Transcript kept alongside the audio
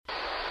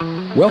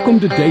Welcome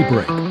to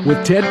Daybreak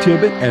with Ted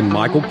Tibbett and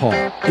Michael Paul.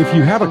 If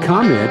you have a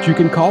comment, you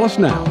can call us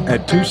now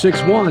at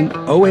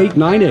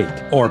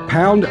 261-0898 or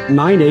pound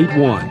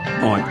 981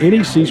 on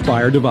any C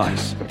Spire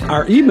device.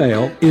 Our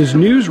email is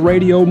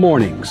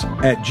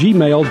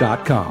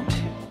newsradiomornings@gmail.com.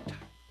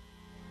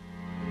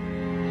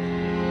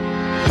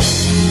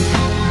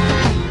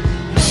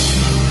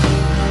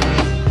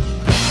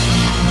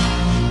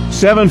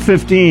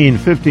 (7:15),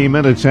 15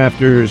 minutes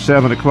after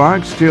 7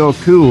 o'clock, still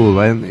cool.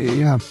 And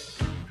yeah,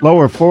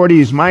 lower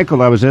 40s.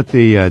 Michael, I was at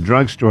the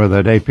drugstore the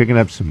other day picking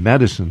up some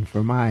medicine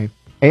for my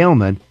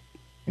ailment,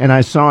 and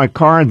I saw a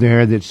card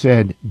there that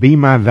said, "Be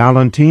my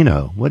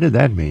Valentino." What did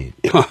that mean?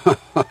 I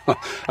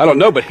don't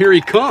know, but here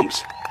he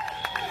comes.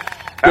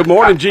 Good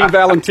morning, Gene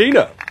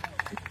Valentino.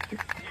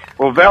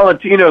 Well,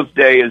 Valentino's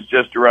Day is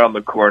just around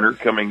the corner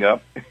coming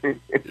up.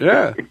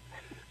 Yeah,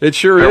 it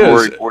sure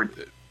is.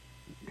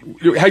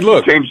 Hey,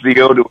 look. Change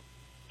the O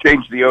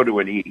to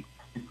an E.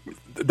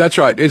 That's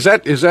right. Is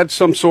that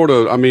some sort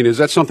of, is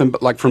that something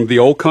like from the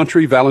old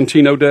country,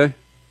 Valentino Day?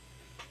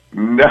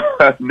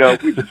 No,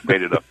 we just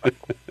made it up.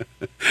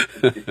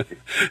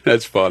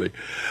 That's funny.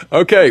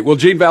 Okay, well,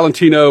 Gene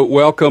Valentino,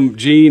 welcome.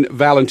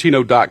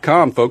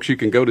 GeneValentino.com, folks. You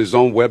can go to his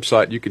own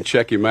website. You can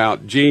check him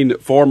out. Gene,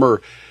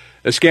 former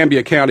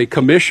Escambia County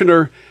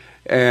Commissioner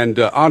and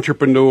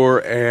entrepreneur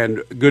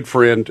and good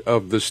friend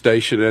of the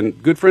station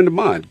and good friend of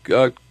mine.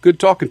 Good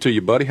talking to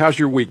you, buddy. How's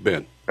your week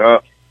been?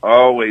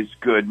 Always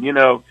good. You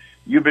know,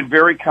 you've been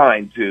very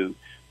kind to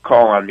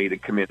call on me to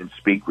come in and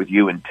speak with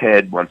you and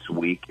Ted once a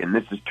week, and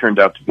this has turned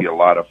out to be a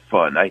lot of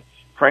fun.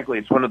 Frankly,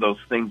 it's one of those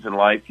things in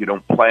life you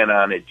don't plan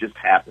on. It just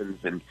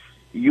happens, and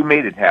you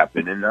made it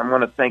happen, and I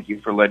want to thank you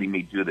for letting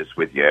me do this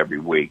with you every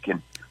week,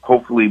 and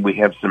hopefully we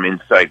have some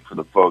insight for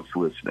the folks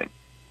listening.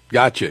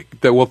 Gotcha.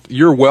 Well,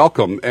 you're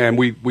welcome, and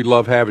we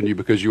love having you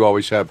because you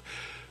always have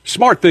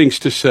smart things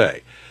to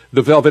say.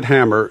 The Velvet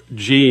Hammer,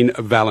 Gene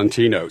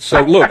Valentino.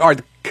 So, look, all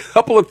right, a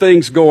couple of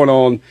things going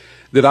on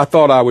that I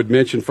thought I would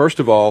mention. First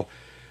of all,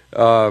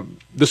 the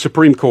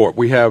Supreme Court.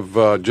 We have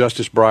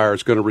Justice Breyer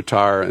is going to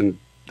retire, and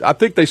I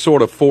think they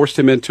sort of forced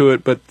him into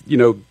it, but,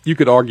 you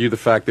could argue the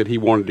fact that he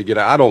wanted to get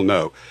out. I don't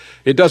know.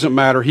 It doesn't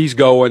matter. He's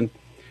going.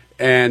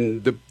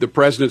 And the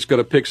president's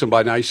going to pick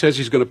somebody. Now, he says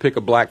he's going to pick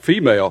a black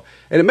female.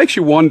 And it makes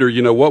you wonder,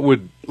 what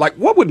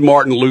would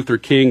Martin Luther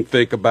King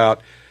think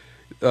about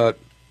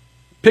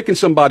picking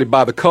somebody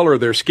by the color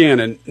of their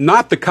skin and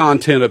not the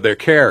content of their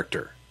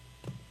character?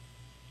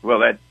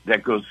 Well,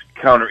 that goes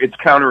it's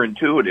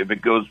counterintuitive.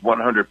 It goes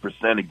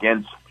 100%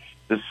 against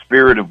the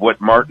spirit of what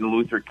Martin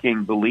Luther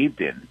King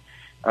believed in.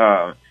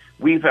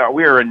 We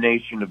are a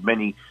nation of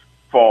many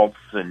faults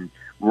and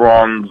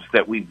wrongs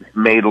that we've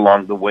made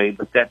along the way,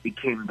 but that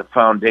became the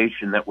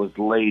foundation that was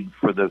laid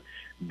for the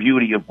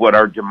beauty of what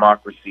our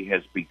democracy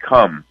has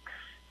become,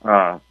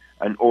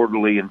 an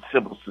orderly and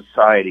civil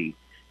society.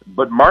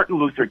 But Martin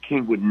Luther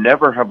King would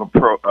never have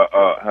approved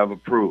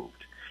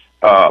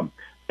a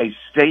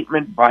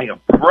statement by a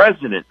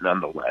president,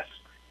 nonetheless,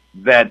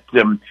 that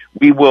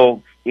we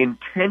will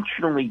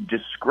intentionally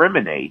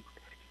discriminate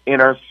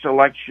in our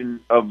selection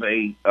of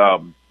a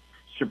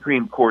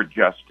Supreme Court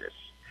justice.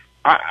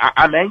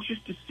 I'm anxious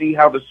to see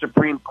how the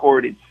Supreme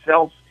Court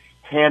itself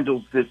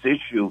handles this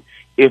issue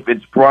if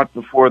it's brought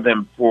before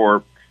them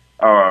for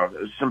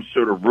some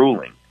sort of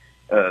ruling.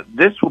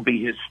 This will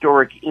be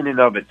historic in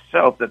and of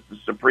itself, that the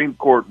Supreme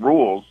Court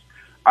rules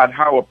on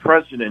how a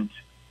president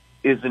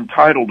is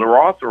entitled or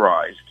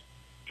authorized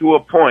to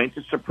appoint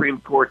a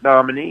Supreme Court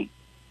nominee.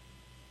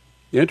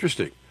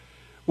 Interesting.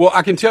 Well,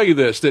 I can tell you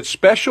this, that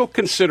special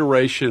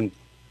consideration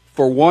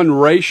for one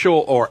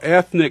racial or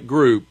ethnic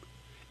group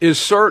is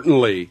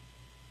certainly,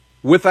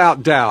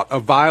 without doubt, a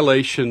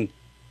violation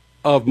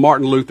of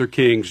Martin Luther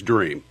King's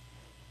dream.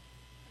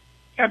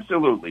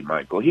 Absolutely,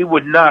 Michael. He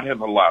would not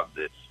have allowed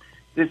this.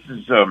 This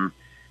is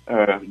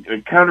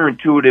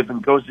counterintuitive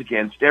and goes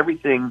against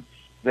everything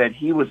that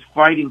he was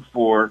fighting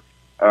for.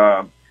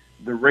 The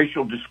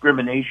racial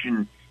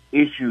discrimination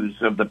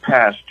issues of the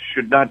past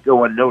should not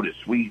go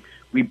unnoticed. We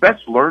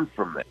best learn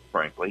from that,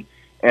 frankly,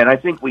 and I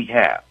think we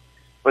have.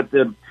 But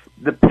the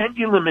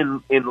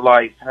pendulum in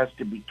life has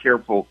to be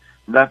careful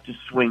not to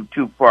swing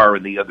too far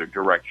in the other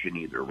direction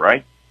either,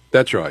 right?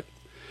 That's right.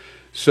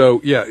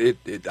 So, yeah,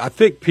 I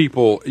think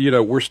people,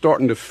 we're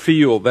starting to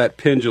feel that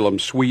pendulum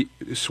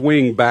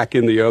swing back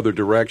in the other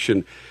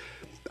direction.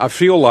 I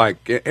feel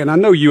like, and I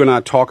know you and I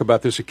talk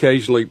about this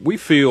occasionally, we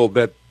feel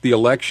that the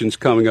elections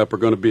coming up are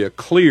going to be a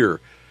clear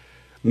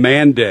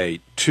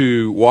mandate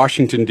to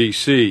Washington,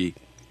 D.C.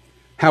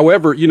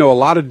 However, a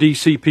lot of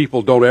D.C.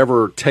 people don't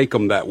ever take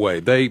them that way.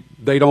 They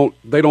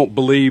don't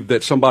believe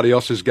that somebody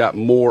else has got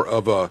more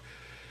of a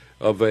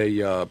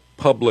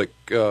public,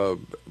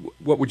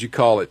 what would you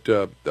call it,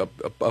 a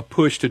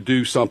push to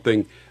do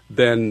something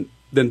than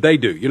they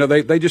do.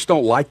 They just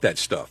don't like that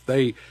stuff.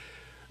 They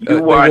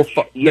will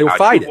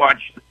fight it.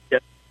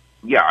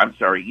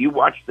 You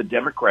watch the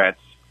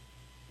Democrats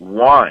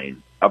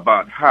whine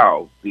about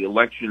how the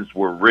elections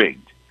were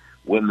rigged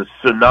when the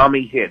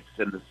tsunami hits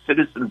and the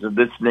citizens of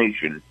this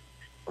nation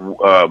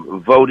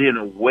vote in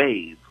a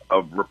wave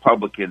of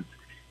Republicans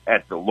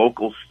at the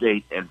local,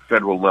 state, and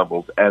federal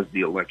levels as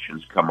the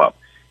elections come up.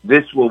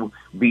 This will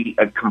be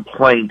a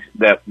complaint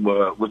that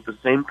was the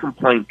same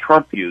complaint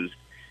Trump used,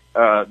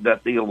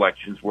 that the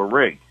elections were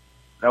rigged.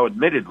 Now,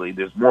 admittedly,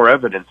 there's more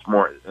evidence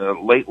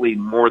lately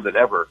more than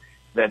ever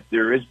that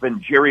there has been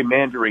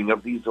gerrymandering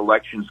of these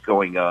elections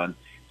going on.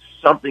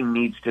 Something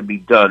needs to be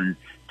done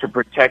to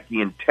protect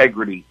the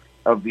integrity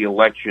of the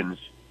elections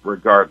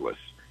regardless.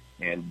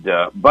 And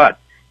but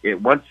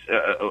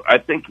I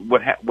think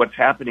what's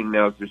happening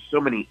now is there's so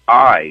many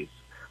eyes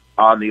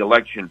on the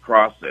election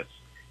process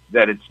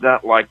that it's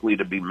not likely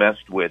to be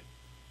messed with,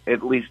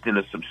 at least in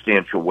a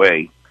substantial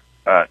way,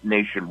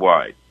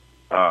 nationwide.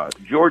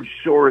 George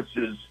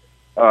Soros's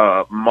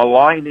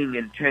maligning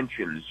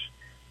intentions,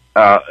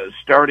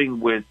 starting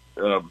with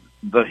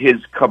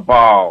his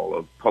cabal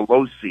of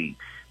Pelosi,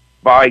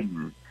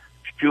 Biden,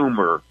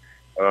 Schumer,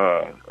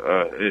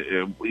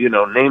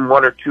 name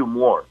one or two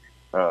more.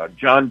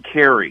 John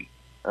Kerry.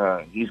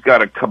 He's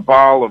got a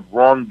cabal of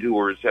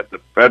wrongdoers at the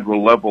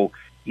federal level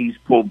he's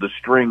pulled the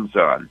strings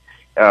on.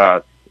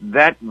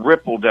 That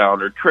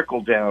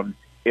trickle down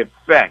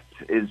effect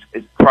is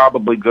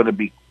probably going to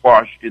be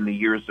quashed in the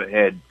years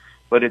ahead,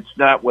 but it's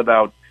not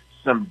without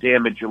some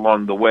damage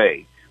along the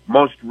way.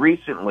 Most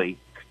recently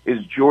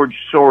is George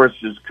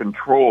Soros's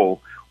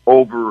control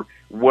over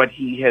what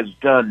he has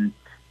done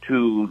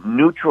to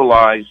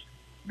neutralize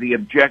the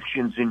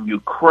objections in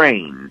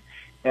Ukraine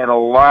and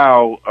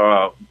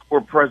allow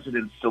poor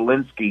President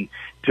Zelensky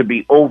to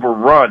be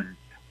overrun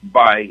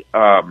by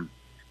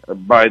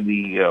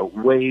the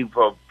wave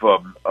of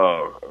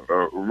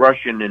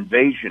Russian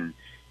invasion,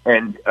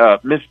 and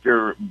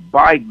Mr.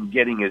 Biden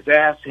getting his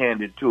ass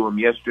handed to him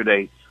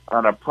yesterday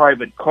on a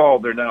private call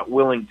they're not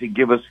willing to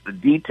give us the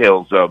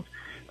details of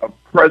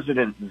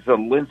President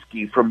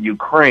Zelensky from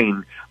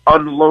Ukraine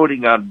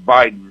unloading on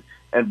Biden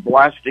and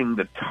blasting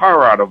the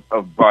tar out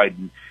of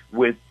Biden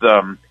with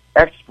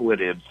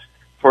expletives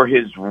for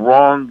his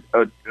wrong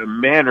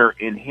manner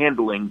in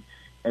handling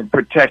and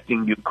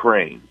protecting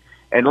Ukraine.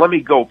 And let me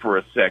go for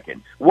a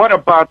second. What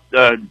about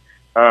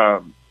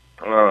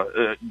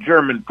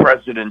German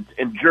president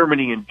and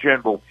Germany in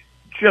general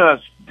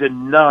just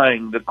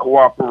denying the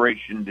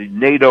cooperation the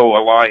NATO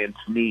alliance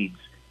needs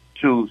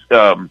to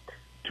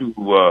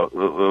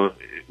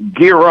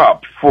gear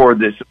up for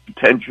this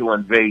potential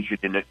invasion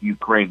in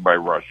Ukraine by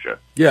Russia?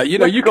 Yeah,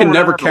 you can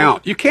never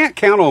count. You can't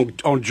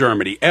count on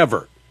Germany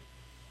ever.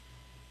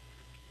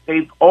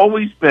 They've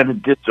always been a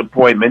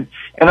disappointment,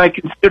 and I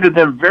consider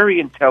them very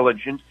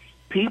intelligent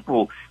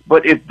people.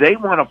 But if they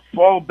want to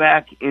fall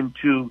back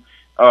into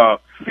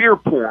fear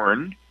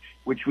porn,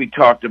 which we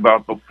talked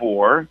about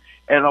before,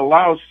 and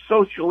allow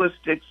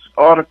socialistic,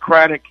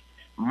 autocratic,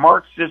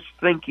 Marxist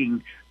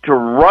thinking to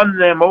run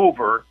them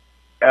over,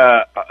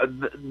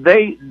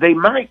 they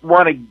might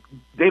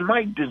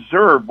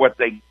deserve what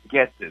they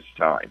get this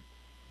time.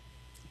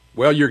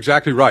 Well, you're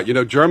exactly right.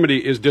 Germany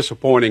is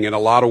disappointing in a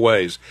lot of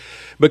ways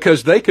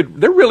because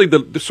they're really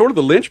the sort of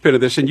the linchpin of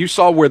this. And you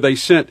saw where they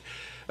sent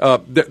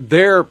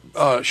their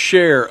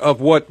share of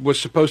what was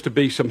supposed to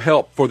be some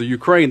help for the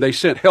Ukraine. They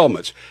sent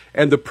helmets.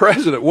 And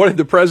what did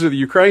the president of the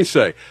Ukraine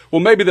say? Well,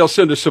 maybe they'll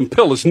send us some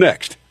pillars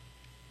next.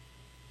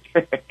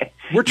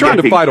 We're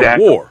trying to fight a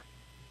war.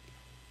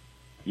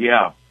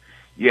 Yeah.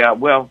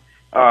 Well,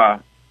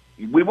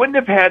 we wouldn't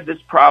have had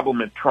this problem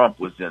if Trump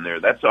was in there.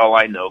 That's all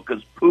I know,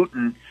 because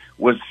Putin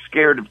was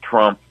scared of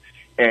Trump,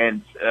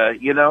 and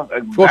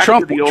well,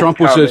 Trump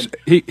was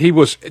he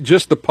was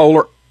just the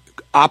polar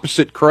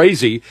opposite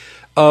crazy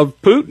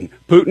of Putin.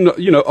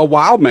 Putin, a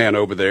wild man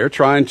over there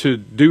trying to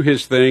do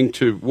his thing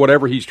to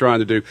whatever he's trying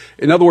to do.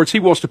 In other words, he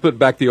wants to put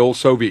back the old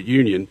Soviet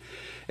Union,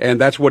 and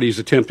that's what he's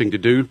attempting to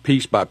do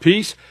piece by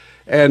piece.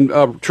 And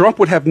Trump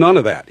would have none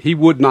of that. He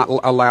would not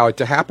allow it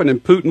to happen,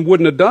 and Putin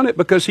wouldn't have done it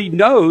because he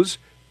knows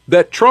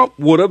that Trump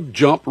would have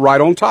jumped right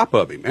on top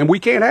of him, and we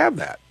can't have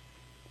that.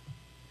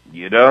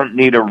 You don't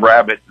need a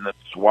rabbit in the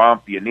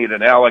swamp. You need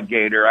an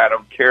alligator. I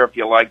don't care if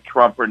you like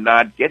Trump or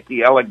not. Get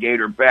the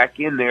alligator back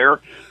in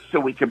there so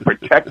we can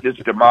protect this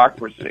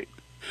democracy.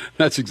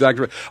 That's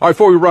exactly right. All right,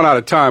 before we run out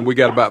of time, we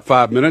got about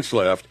 5 minutes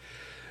left.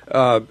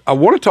 I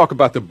want to talk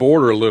about the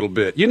border a little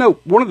bit.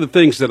 One of the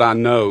things that I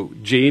know,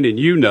 Gene, and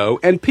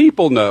and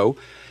people know,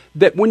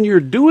 that when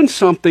you're doing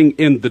something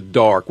in the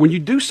dark, when you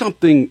do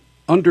something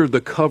under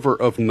the cover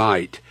of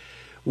night,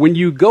 when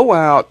you go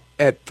out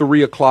at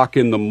 3 o'clock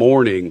in the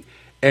morning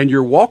and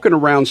you're walking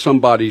around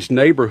somebody's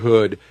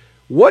neighborhood,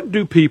 what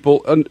do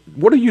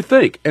you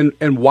think?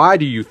 And why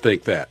do you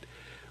think that?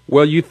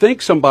 Well, you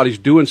think somebody's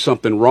doing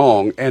something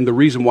wrong, and the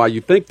reason why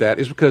you think that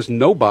is because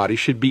nobody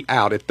should be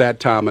out at that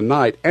time of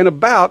night, and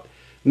about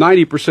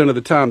 90% of the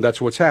time that's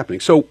what's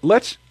happening. So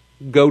let's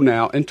go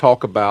now and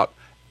talk about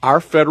our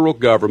federal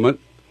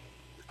government,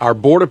 our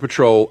Border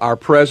Patrol, our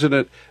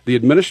president, the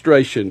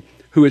administration,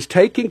 who is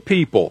taking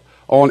people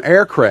on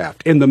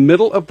aircraft in the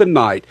middle of the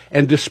night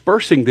and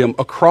dispersing them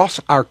across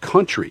our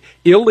country.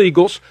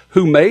 Illegals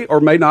who may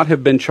or may not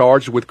have been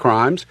charged with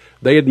crimes.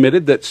 They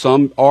admitted that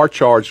some are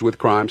charged with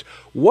crimes.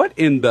 What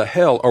in the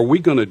hell are we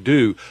going to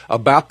do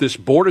about this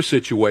border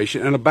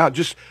situation and about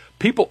just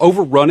people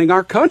overrunning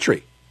our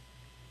country?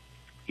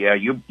 Yeah,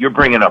 you're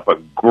bringing up a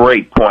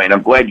great point.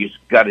 I'm glad you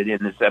got it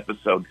in this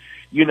episode.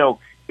 You know,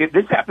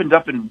 this happened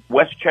up in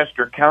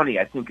Westchester County,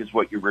 I think is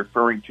what you're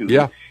referring to.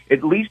 Yeah.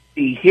 At least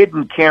the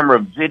hidden camera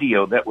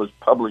video that was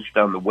published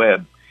on the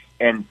web,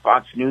 and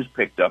Fox News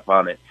picked up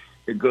on it.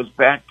 It goes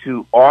back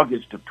to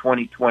August of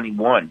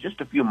 2021,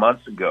 just a few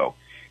months ago.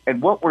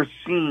 And what we're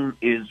seeing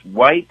is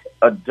white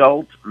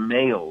adult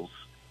males,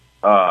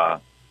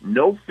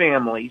 no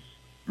families,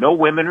 no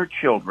women or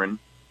children,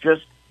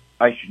 just,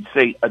 I should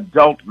say,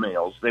 adult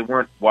males. They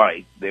weren't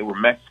white. They were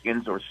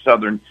Mexicans or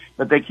Southern,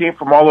 but they came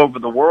from all over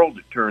the world,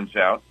 it turns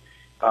out.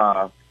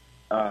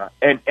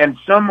 And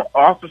some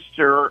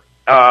officer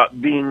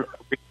being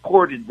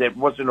recorded that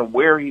wasn't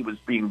aware he was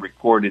being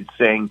recorded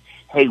saying,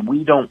 hey,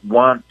 we don't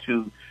want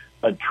to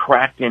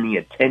attract any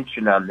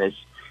attention on this,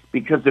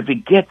 because if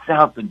it gets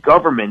out, the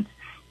government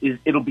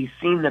it'll be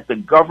seen that the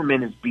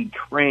government is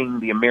betraying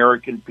the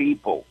American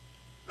people.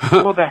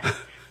 Well,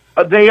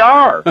 they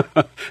are.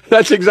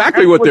 That's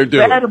exactly what they're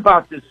doing. What's bad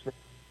about this?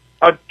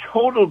 A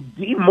total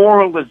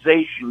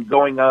demoralization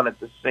going on at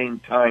the same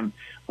time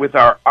with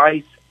our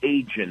ICE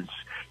agents.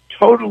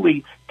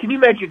 Totally. Can you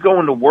imagine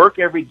going to work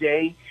every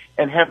day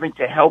and having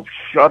to help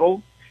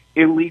shuttle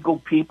illegal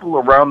people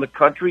around the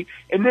country?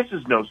 And this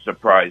is no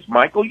surprise,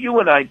 Michael. You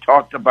and I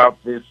talked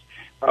about this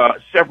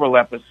several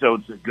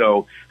episodes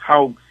ago,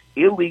 how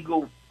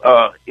illegal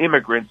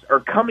immigrants are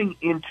coming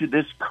into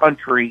this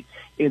country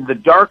in the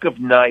dark of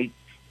night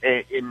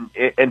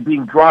and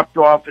being dropped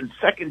off in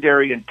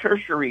secondary and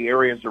tertiary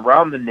areas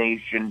around the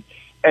nation,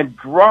 and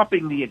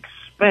dropping the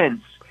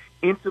expense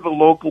into the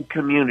local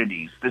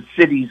communities, the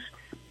cities,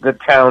 the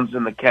towns,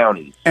 and the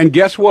counties. And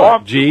guess what,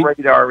 off Gene? the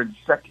radar in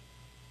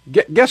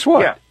Guess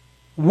what? Yeah.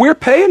 We're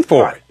paying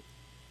for it.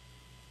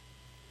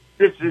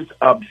 This is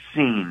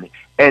obscene,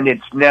 and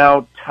it's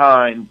now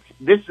time.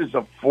 This is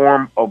a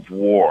form of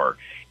war,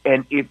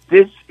 and if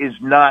this is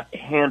not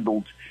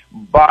handled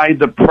by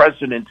the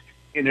president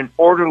in an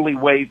orderly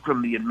way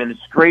from the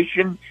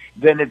administration,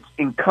 then it's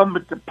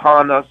incumbent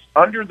upon us,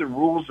 under the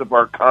rules of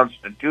our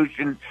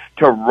Constitution,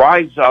 to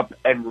rise up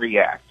and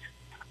react.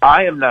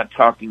 I am not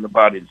talking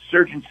about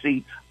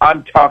insurgency.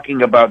 I'm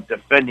talking about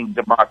defending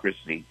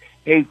democracy.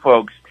 Hey,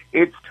 folks,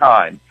 it's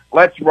time.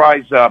 Let's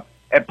rise up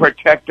and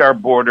protect our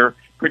border,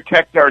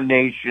 protect our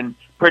nation,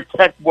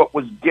 protect what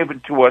was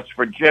given to us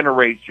for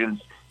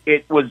generations.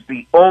 It was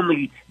the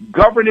only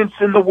governance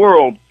in the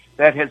world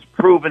that has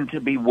proven to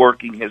be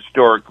working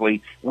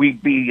historically.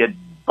 We'd be a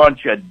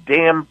bunch of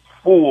damn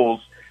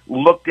fools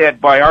looked at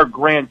by our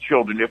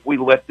grandchildren if we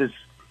let this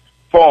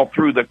fall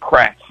through the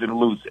cracks and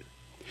lose it.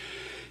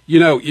 You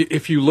know,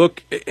 if you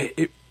look,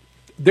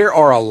 there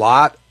are a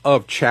lot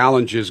of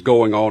challenges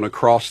going on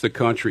across the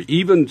country,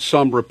 even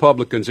some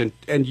Republicans,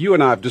 and you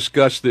and I have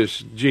discussed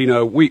this,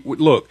 Gino.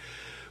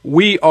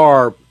 We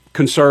are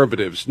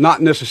conservatives,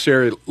 not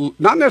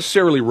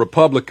necessarily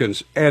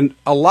Republicans, and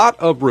a lot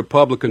of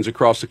Republicans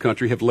across the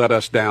country have let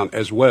us down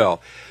as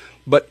well.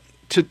 But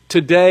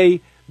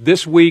today,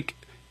 this week,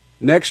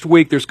 next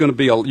week, you're going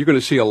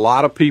to see a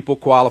lot of people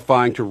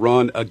qualifying to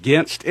run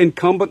against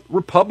incumbent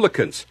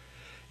Republicans,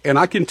 and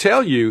I can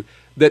tell you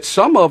that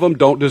some of them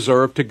don't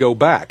deserve to go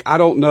back. I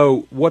don't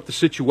know what the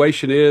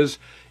situation is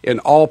in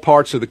all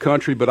parts of the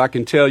country, but I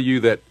can tell you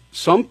that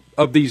some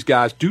of these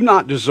guys do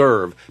not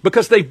deserve,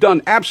 because they've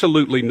done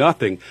absolutely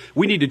nothing.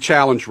 We need to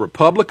challenge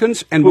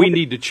Republicans, and we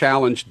need to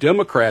challenge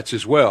Democrats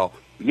as well,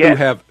 who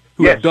have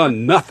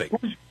done nothing.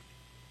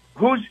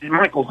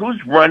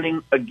 Who's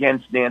running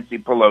against Nancy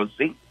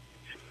Pelosi?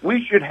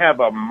 We should have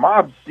a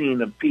mob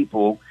scene of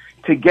people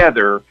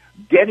together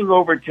getting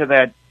over to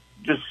that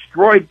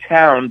destroyed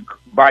town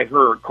by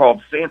her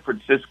called San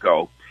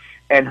Francisco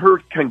and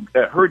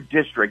her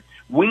district.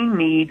 We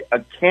need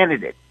a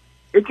candidate.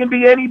 It can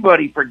be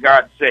anybody, for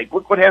God's sake.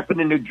 Look what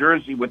happened in New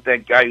Jersey with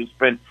that guy who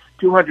spent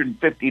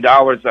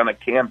 $250 on a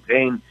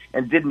campaign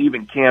and didn't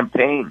even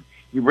campaign.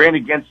 He ran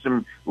against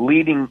some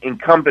leading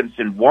incumbents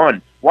and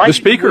won. Why? The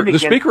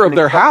speaker of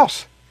their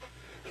house.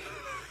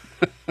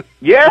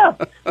 Yeah.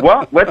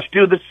 Well, let's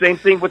do the same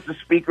thing with the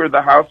Speaker of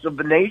the House of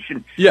the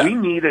nation. Yeah. We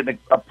need an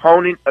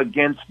opponent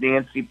against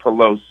Nancy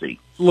Pelosi.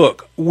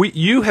 Look,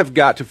 you've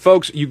got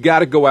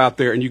to go out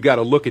there and you've got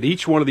to look at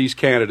each one of these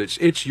candidates.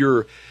 It's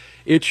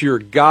your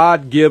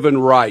God-given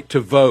right to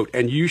vote,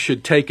 and you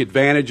should take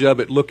advantage of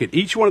it. Look at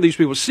each one of these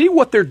people. See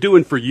what they're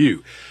doing for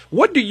you.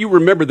 What do you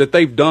remember that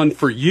they've done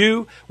for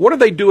you? What are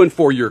they doing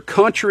for your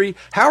country?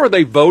 How are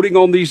they voting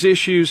on these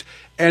issues?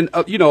 And,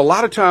 a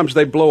lot of times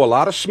they blow a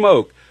lot of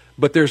smoke,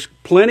 but there's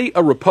plenty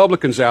of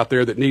Republicans out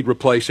there that need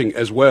replacing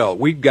as well.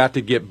 We've got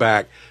to get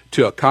back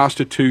to a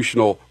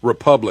constitutional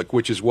republic,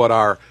 which is what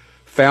our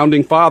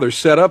founding fathers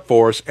set up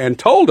for us and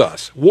told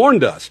us,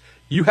 warned us,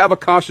 you have a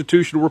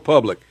constitutional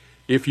republic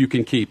if you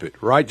can keep it.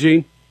 Right,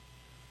 Gene?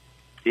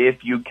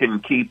 if you can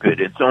keep it.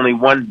 It's only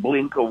one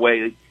blink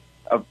away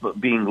of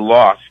being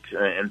lost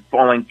and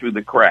falling through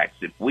the cracks.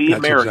 If we That's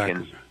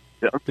Americans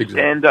exactly. don't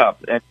stand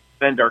up and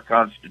defend our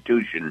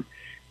Constitution,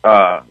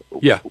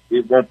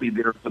 it won't be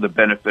there for the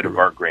benefit of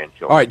our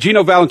grandchildren. All right,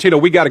 Gino Valentino,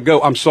 we got to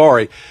go. I'm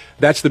sorry.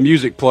 That's the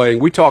music playing.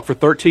 We talked for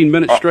 13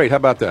 minutes straight. How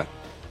about that?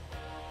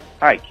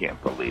 I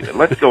can't believe it.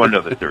 Let's go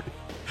another 30.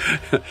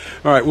 All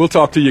right, we'll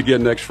talk to you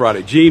again next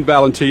Friday. Gene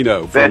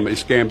Valentino from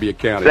Escambia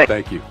County.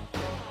 Thank you.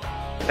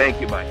 Thank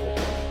you, Michael.